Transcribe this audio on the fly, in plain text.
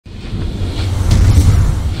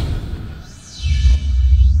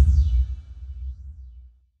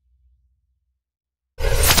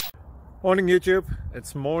Morning YouTube,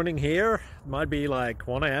 it's morning here. It might be like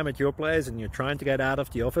 1 a.m. at your place and you're trying to get out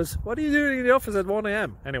of the office. What are you doing in the office at 1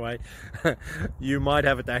 a.m.? Anyway, you might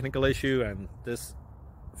have a technical issue and this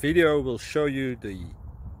video will show you the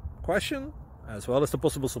question as well as the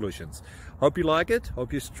possible solutions. Hope you like it,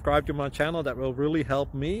 hope you subscribe to my channel. That will really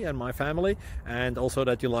help me and my family, and also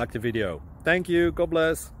that you like the video. Thank you, God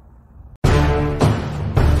bless.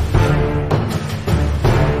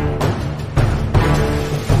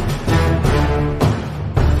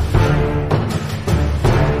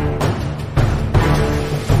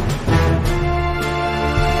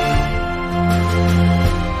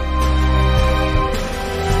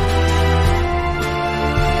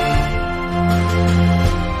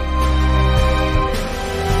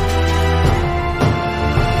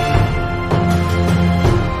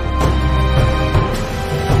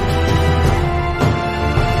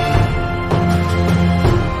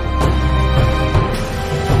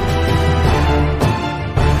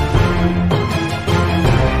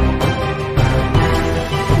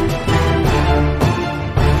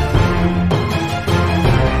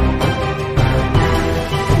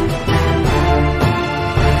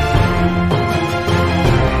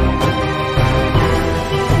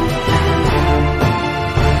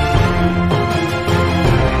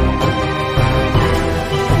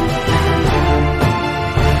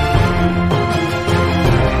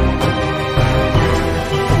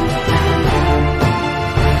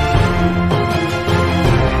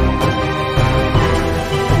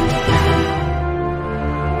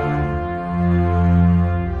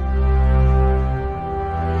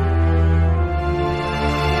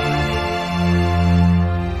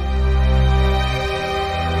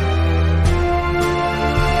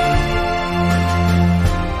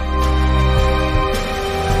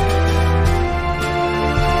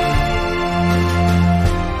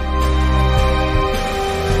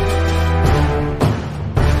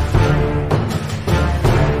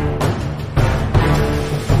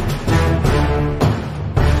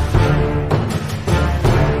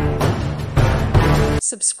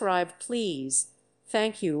 Subscribe, please.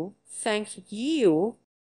 Thank you. Thank you.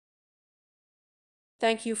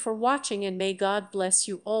 Thank you for watching, and may God bless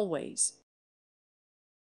you always.